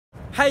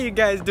How you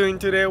guys doing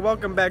today?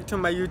 Welcome back to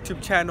my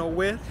YouTube channel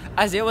with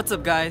Isaiah. What's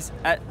up, guys?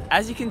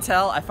 As you can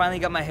tell, I finally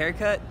got my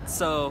haircut,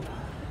 so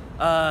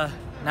now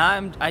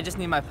I just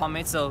need my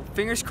pomade, so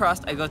fingers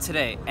crossed I go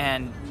today.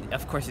 And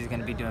of course he's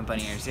gonna be doing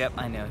bunny ears. Yep,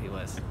 I know he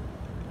was.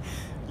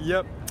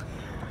 Yep.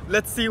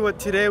 Let's see what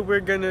today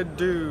we're gonna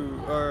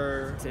do,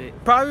 or Today.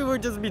 probably we'll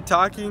just be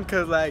talking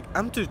because like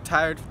I'm too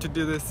tired to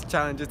do this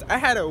challenges. I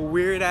had a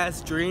weird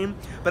ass dream,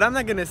 but I'm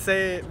not gonna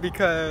say it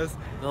because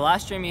The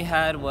last dream he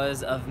had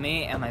was of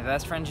me and my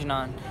best friend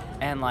Janan,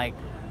 and like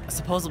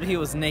supposedly he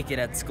was naked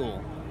at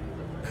school.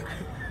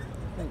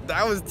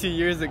 that was 2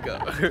 years ago.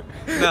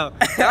 No,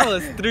 that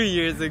was 3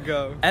 years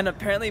ago. And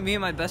apparently me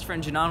and my best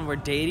friend Janan were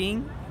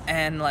dating,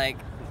 and like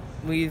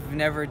we've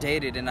never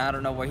dated, and I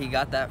don't know where he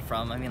got that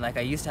from. I mean, like,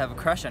 I used to have a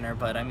crush on her,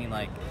 but I mean,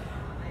 like,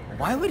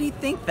 why would he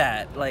think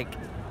that? Like,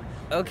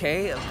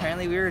 okay,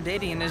 apparently we were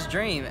dating in his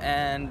dream,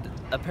 and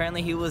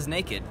apparently he was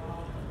naked.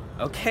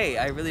 Okay,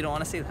 I really don't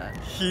want to say that.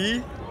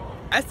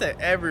 I said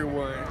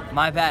everyone.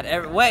 My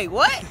bad. Wait,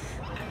 what?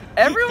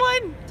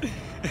 Everyone?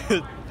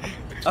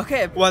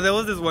 Okay. Well, there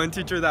was this one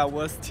teacher that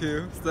was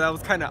too, so that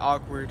was kind of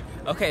awkward.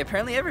 Okay,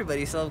 apparently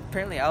everybody. So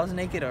apparently I was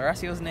naked,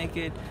 Horacio was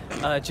naked,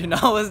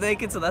 Janelle was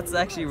naked, so that's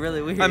actually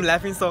really weird. I'm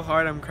laughing so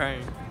hard I'm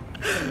crying.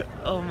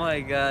 Oh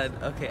my god.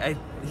 Okay,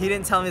 he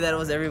didn't tell me that it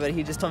was everybody,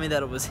 he just told me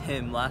that it was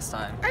him last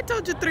time. I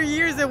told you 3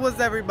 years it was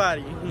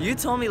everybody. You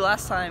told me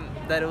last time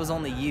that it was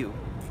only you.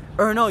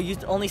 Or no, you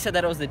only said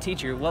that it was the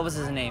teacher. What was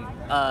his name?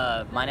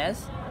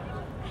 Manez?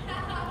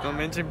 Don't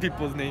mention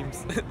people's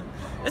names.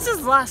 It's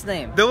his last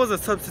name. There was a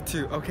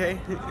substitute, okay?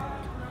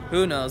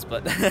 Who knows,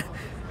 but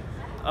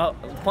oh,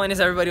 the point is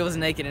everybody was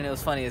naked and it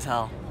was funny as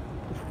hell.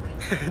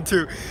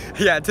 to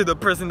the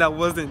person that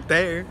wasn't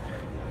there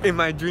in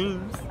my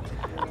dreams.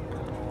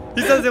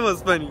 He says it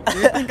was funny. Do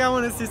you think I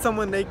want to see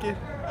someone naked?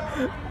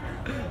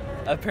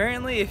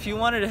 Apparently, if you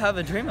wanted to have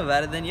a dream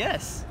about it, then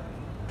yes.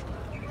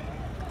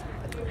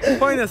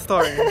 Point of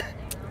story.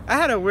 I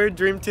had a weird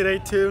dream today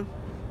too.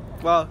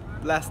 Well,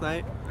 last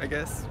night, I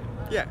guess.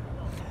 Yeah.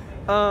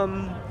 I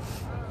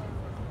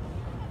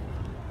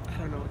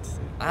don't know what to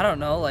say. I don't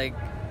know, like,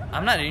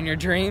 I'm not in your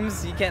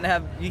dreams. You can't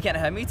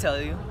have me tell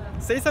you.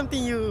 Say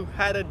something you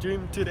had a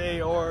dream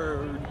today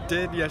or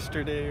did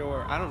yesterday,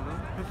 or I don't know.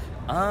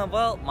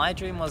 Well, my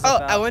dream was Oh,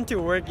 about... I went to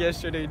work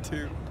yesterday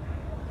too.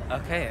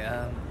 Okay,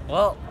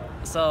 well,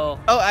 so...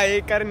 Oh, I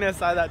ate carne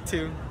asada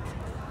too.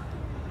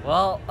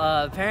 Well,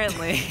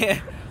 apparently,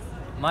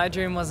 my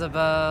dream was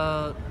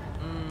about...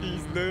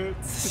 He's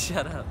nuts.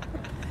 Shut up.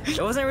 It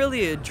wasn't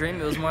really a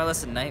dream, it was more or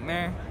less a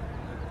nightmare.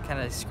 Kind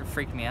of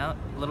freaked me out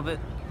a little bit.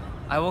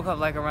 I woke up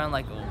like around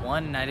like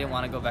 1 and I didn't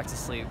want to go back to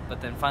sleep. But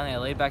then finally I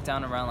laid back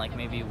down around like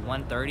maybe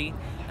 1:30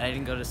 and I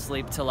didn't go to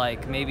sleep till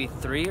like maybe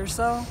 3 or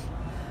so.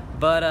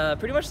 But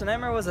pretty much the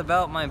nightmare was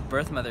about my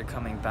birth mother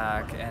coming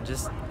back and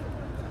just,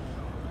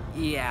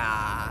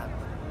 yeah,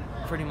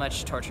 pretty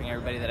much torturing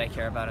everybody that I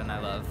care about and I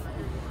love.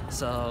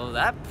 So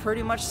that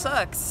pretty much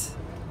sucks.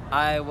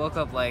 I woke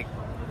up like...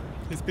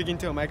 He's speaking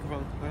to a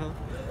microphone.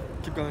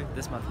 Keep going.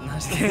 This month. No, I'm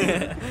just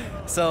kidding.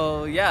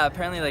 So yeah,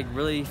 apparently like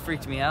really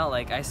freaked me out.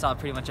 Like I saw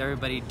pretty much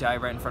everybody die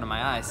right in front of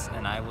my eyes,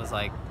 and I was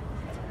like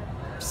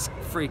just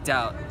freaked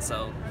out.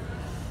 So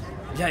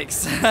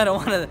yikes! I don't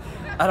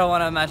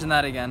want to imagine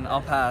that again.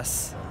 I'll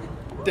pass.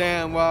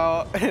 Damn.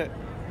 Well,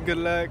 good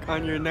luck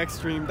on your next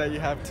dream that you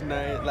have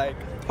tonight. Like,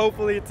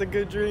 hopefully it's a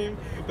good dream.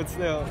 But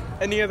still,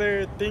 any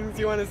other things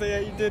you want to say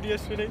that you did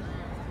yesterday?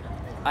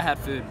 I had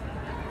food.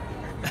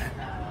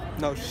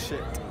 No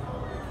shit.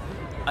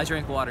 I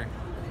drank water.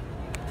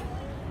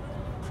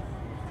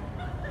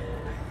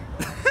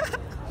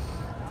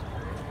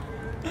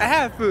 I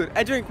have food.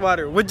 I drink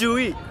water. What'd you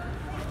eat?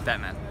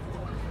 Batman.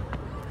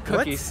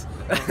 Cookies.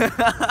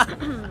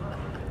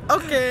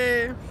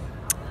 Okay.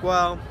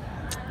 Well,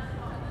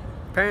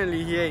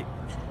 apparently he ate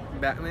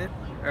Batman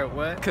or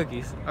what?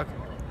 Cookies. Okay.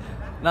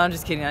 No, I'm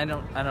just kidding. I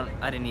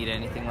didn't eat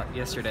anything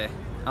yesterday.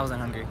 I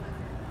wasn't hungry.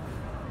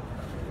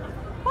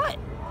 What?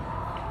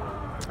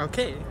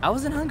 Okay. I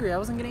wasn't hungry. I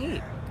wasn't gonna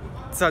eat.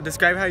 So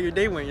describe how your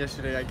day went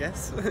yesterday, I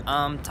guess.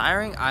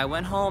 Tiring. I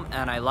went home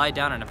and I lied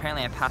down and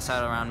apparently I passed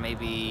out around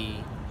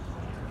maybe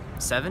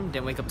 7.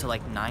 Didn't wake up till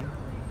like 9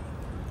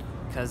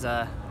 because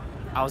I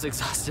was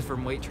exhausted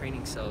from weight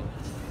training. So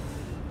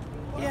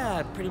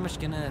yeah, pretty much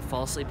gonna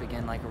fall asleep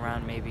again like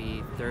around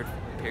maybe 3rd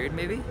period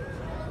maybe.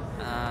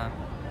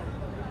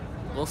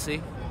 We'll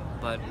see,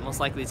 but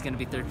most likely it's gonna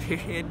be 3rd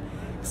period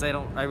because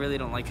I really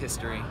don't like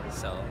history.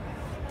 So.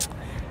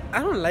 I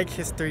don't like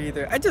history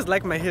either. I just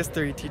like my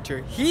history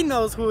teacher. He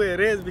knows who it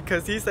is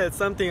because he said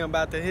something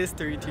about the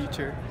history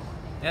teacher.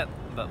 Yep,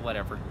 but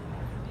whatever.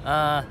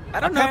 I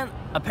don't know.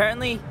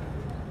 Apparently,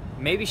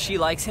 maybe she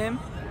likes him.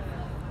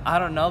 I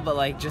don't know, but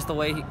like just the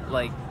way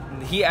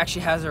he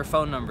actually has her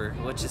phone number,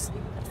 which is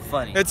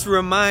funny. It's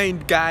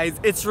Remind, guys.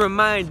 It's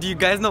Remind. Do you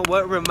guys know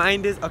what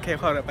Remind is? Okay,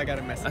 hold up. I got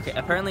a message. Okay,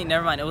 apparently,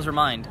 never mind. It was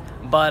Remind.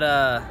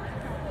 But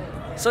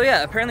so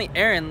yeah, apparently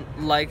Aaron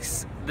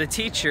likes the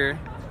teacher.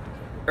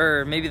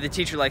 Or maybe the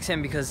teacher likes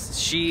him because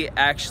she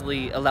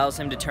actually allows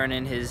him to turn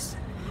in his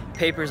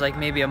papers like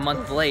maybe a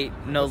month late,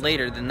 no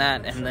later than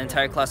that, and the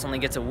entire class only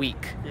gets a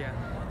week. Yeah.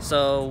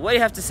 So what do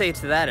you have to say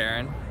to that,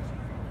 Aaron?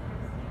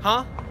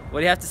 Huh? What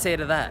do you have to say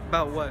to that?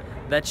 About what?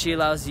 That she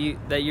allows you,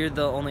 that you're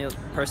the only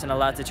person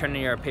allowed to turn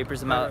in your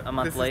papers a month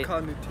This late? is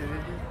called nudity,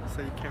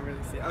 so you can't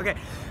really see it. Okay.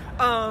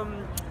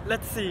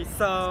 Let's see.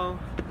 So,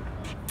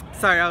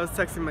 sorry, I was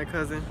texting my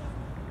cousin.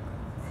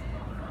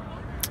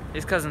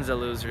 His cousin's a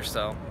loser,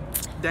 so.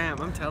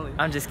 Damn, I'm telling you.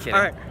 I'm just kidding.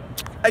 All right.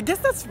 I guess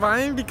that's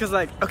fine because,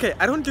 like, okay,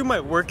 I don't do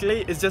my work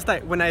late. It's just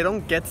like when I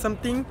don't get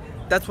something,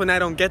 that's when I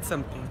don't get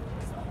something.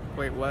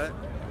 Wait, what?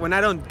 When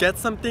I don't get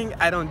something,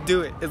 I don't do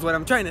it, is what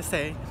I'm trying to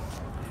say.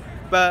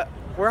 But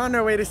we're on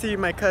our way to see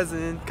my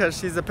cousin because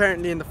she's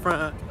apparently in the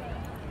front.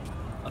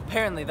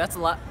 Apparently, that's a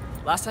lot.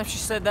 Last time she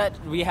said that,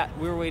 we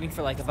were waiting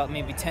for like about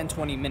maybe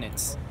 10-20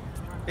 minutes.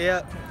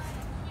 Yeah.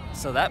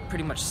 So that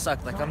pretty much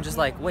sucked. Like, I'm just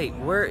like, wait,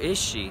 where is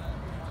she?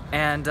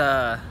 And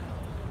I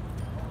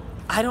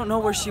don't know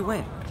where she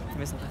went. Give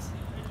me some of this.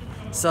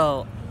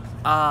 So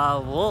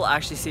we'll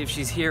actually see if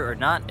she's here or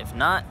not. If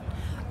not,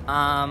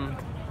 I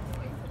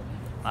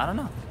don't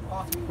know.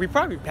 We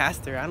probably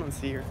passed her. I don't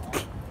see her.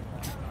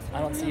 I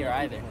don't see her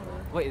either.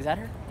 Wait, is that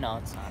her? No,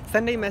 it's not.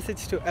 Sunday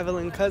message to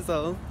Evelyn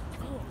Cuzzo.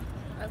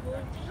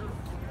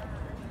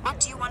 What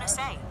do you want to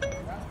say?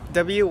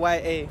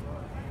 WYA.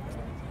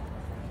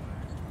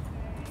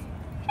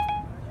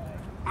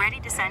 Ready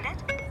to send it?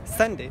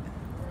 Send it.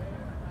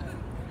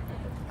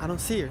 I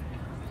don't see her.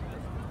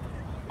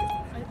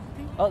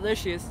 Oh, there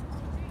she is.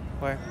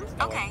 Where?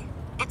 Okay,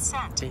 it's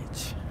sent.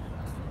 Bitch.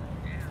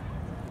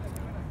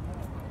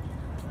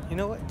 You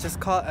know what? Just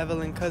call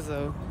Evelyn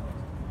Cuzzo.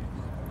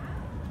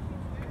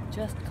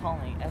 Just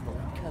calling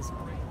Evelyn cousin.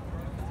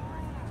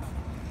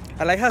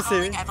 I like how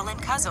Siri. Calling Evelyn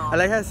Cuzzo. I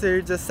like how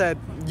Siri just said,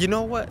 you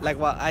know what? Like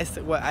what I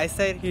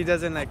said, he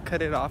doesn't like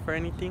cut it off or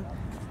anything.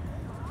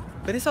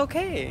 But it's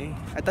okay.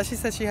 I thought she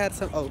said she had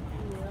some. Oh.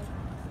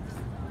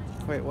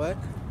 Wait, what?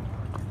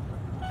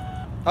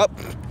 Oh,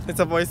 it's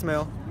a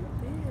voicemail.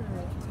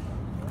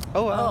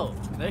 Oh wow.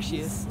 Oh, there she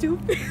is.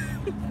 Stupid.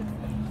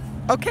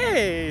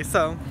 Okay,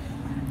 so.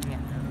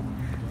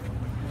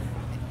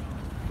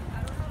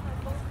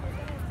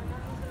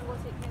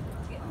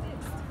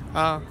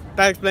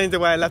 That explains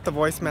why I left a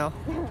voicemail.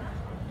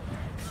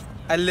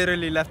 I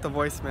literally left a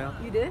voicemail.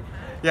 You did?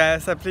 Yeah, I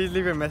said, please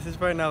leave your message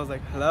for it. And I was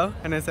like, hello?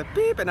 And it said,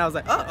 beep. And I was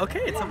like, oh,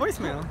 okay, it's a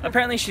voicemail.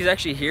 Apparently, she's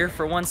actually here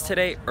for once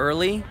today,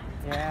 early.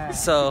 Yeah.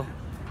 So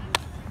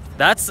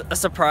that's a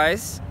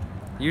surprise.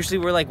 Usually,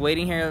 we're like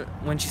waiting here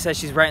when she says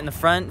she's right in the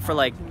front for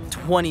like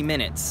 20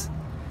 minutes.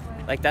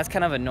 Like, that's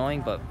kind of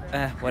annoying, but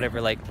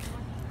whatever. Like,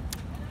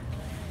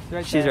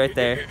 she's right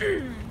there.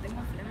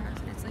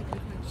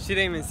 She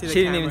didn't even see the She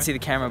camera. didn't even see the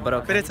camera, but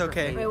okay. But it's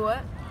okay. Wait,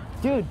 what?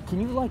 Dude, can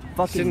you like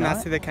fucking She did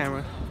not see the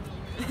camera.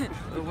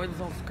 Why is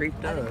it all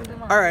scraped up?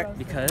 Alright.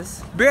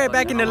 Because Be right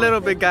back in a little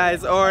bit,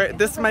 guys. Or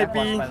this might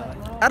be,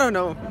 I don't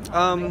know.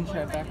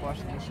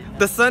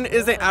 The sun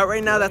isn't out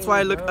right now. That's why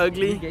I look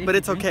ugly. But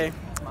it's okay.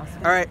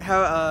 Alright.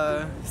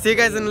 See you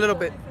guys in a little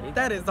bit.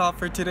 That is all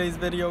for today's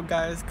video,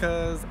 guys.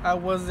 Because I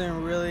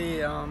wasn't really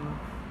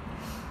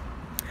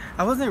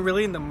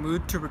in the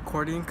mood to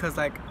recording because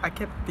like I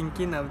kept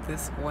thinking of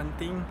this one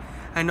thing.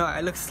 I know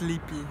I look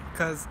sleepy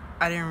because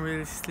I didn't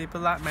really sleep a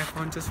lot. My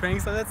phone just rang,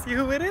 so let's see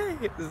who it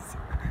is.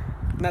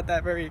 Not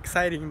that very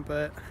exciting,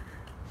 but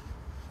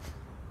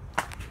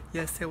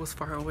yes, it was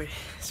far away.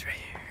 It's right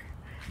here.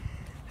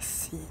 Let's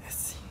see.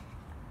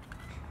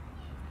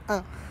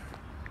 Oh.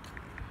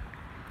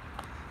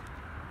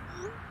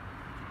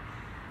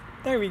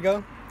 There we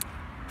go.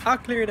 I'll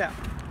clear it out.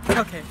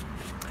 Okay.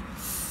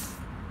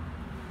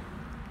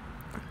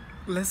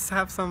 Let's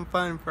have some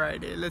fun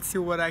Friday. Let's see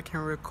what I can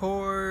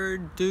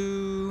record,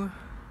 do.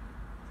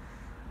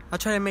 I'll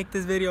try to make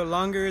this video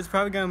longer. It's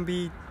probably gonna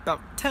be about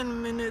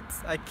 10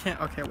 minutes. I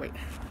can't, okay, wait.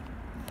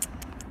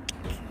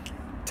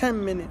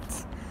 10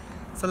 minutes.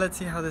 So let's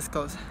see how this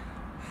goes.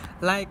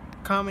 Like,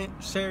 comment,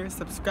 share,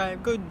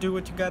 subscribe. Go do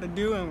what you gotta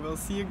do, and we'll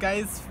see you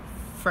guys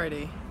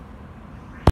Friday.